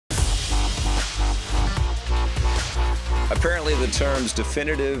Apparently the terms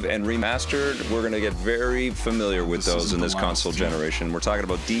definitive and remastered, we're going to get very familiar with those in this console generation. We're talking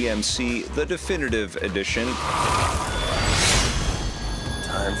about DmC, the definitive edition.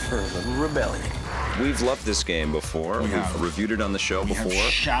 Time for a little rebellion. We've loved this game before. We've reviewed it on the show before. We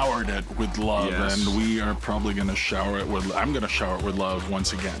have showered it with love, and we are probably going to shower it with... I'm going to shower it with love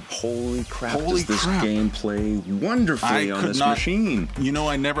once again. Holy crap, does this game play wonderfully on this machine. You know,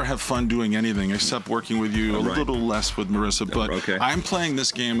 I never have fun doing anything except working with you, a little less with Marissa, but I'm playing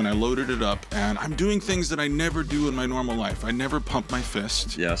this game, and I loaded it up, and I'm doing things that I never do in my normal life. I never pump my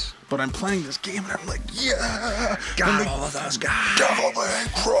fist. Yes. But I'm playing this game, and I'm like, yeah! Got all of those guys! Devil May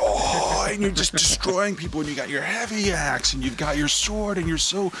Cry! And you're just destroying people, and you got your heavy axe, and you've got your sword, and you're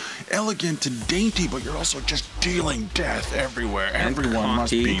so elegant and dainty, but you're also just dealing death everywhere. And everyone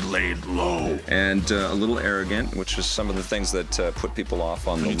must be laid low. And a little arrogant, which is some of the things that put people off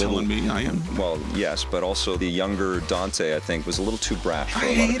on the little... Are you telling me I am? Well, yes, but also the younger Dante, I think, was a little too brash for a lot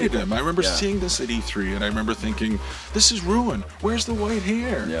of people. I hated him. I remember seeing this at E3, and I remember thinking, this is ruin. Where's the white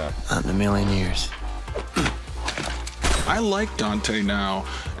hair? Yeah. Not in a million years. I like Dante now,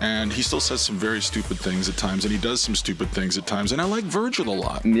 and he still says some very stupid things at times, and he does some stupid things at times, and I like Virgil a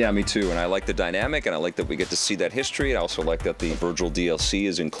lot. Yeah, me too, and I like the dynamic, and I like that we get to see that history. I also like that the Virgil DLC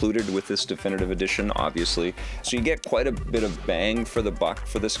is included with this definitive edition, obviously. So you get quite a bit of bang for the buck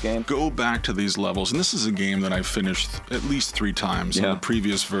for this game. Go back to these levels, and this is a game that I finished at least 3 times in the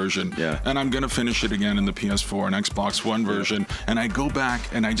previous version, and I'm going to finish it again in the PS4 and Xbox One version, and I go back,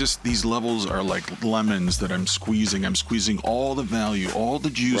 and these levels are like lemons that I'm squeezing. I'm squeezing all the value, all the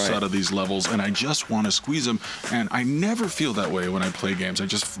juice out of these levels, and I just want to squeeze them, and I never feel that way when I play games. I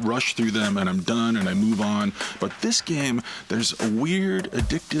just rush through them, and I'm done, and I move on. But this game, there's a weird,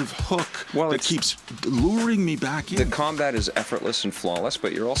 addictive hook that keeps luring me back in. The combat is effortless and flawless,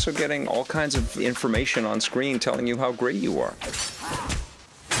 but you're also getting all kinds of information on screen telling you how great you are.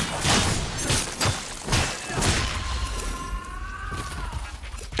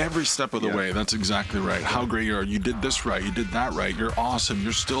 Every step of the way, that's exactly right. How great you are. You did this right. You did that right. You're awesome.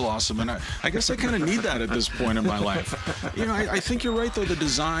 You're still awesome. And I guess I kind of need that at this point in my life. You know, I think you're right, though. The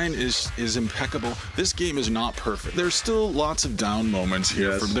design is impeccable. This game is not perfect. There's still lots of down moments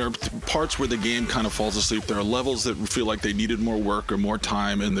here. There are parts where the game kind of falls asleep. There are levels that feel like they needed more work or more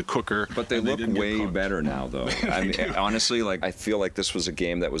time in the cooker. But they look way better now, though. I mean, honestly, like, I feel like this was a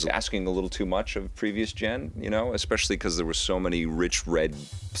game that was asking a little too much of previous gen, you know, especially because there were so many rich red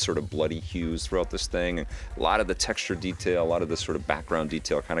sort of bloody hues throughout this thing, and a lot of the texture detail, a lot of the sort of background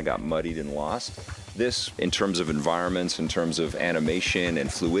detail kind of got muddied and lost. This, in terms of environments, in terms of animation and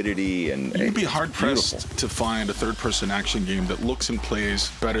fluidity, and you'd be hard-pressed to find a third-person action game that looks and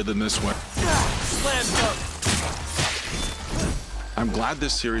plays better than this one. Slam dunk. I'm glad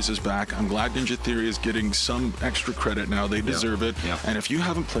this series is back. I'm glad Ninja Theory is getting some extra credit now. They deserve it. And if you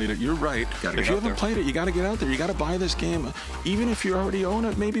haven't played it, you're right. If you haven't played it, you got to get out there. You got to buy this game. Even if you already own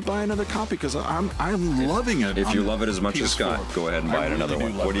it, maybe buy another copy, because I'm loving it. If you love it as much as Scott, go ahead and buy another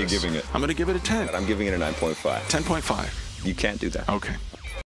one. What are you giving it? I'm going to give it a 10. I'm giving it a 9.5. 10.5. You can't do that. Okay.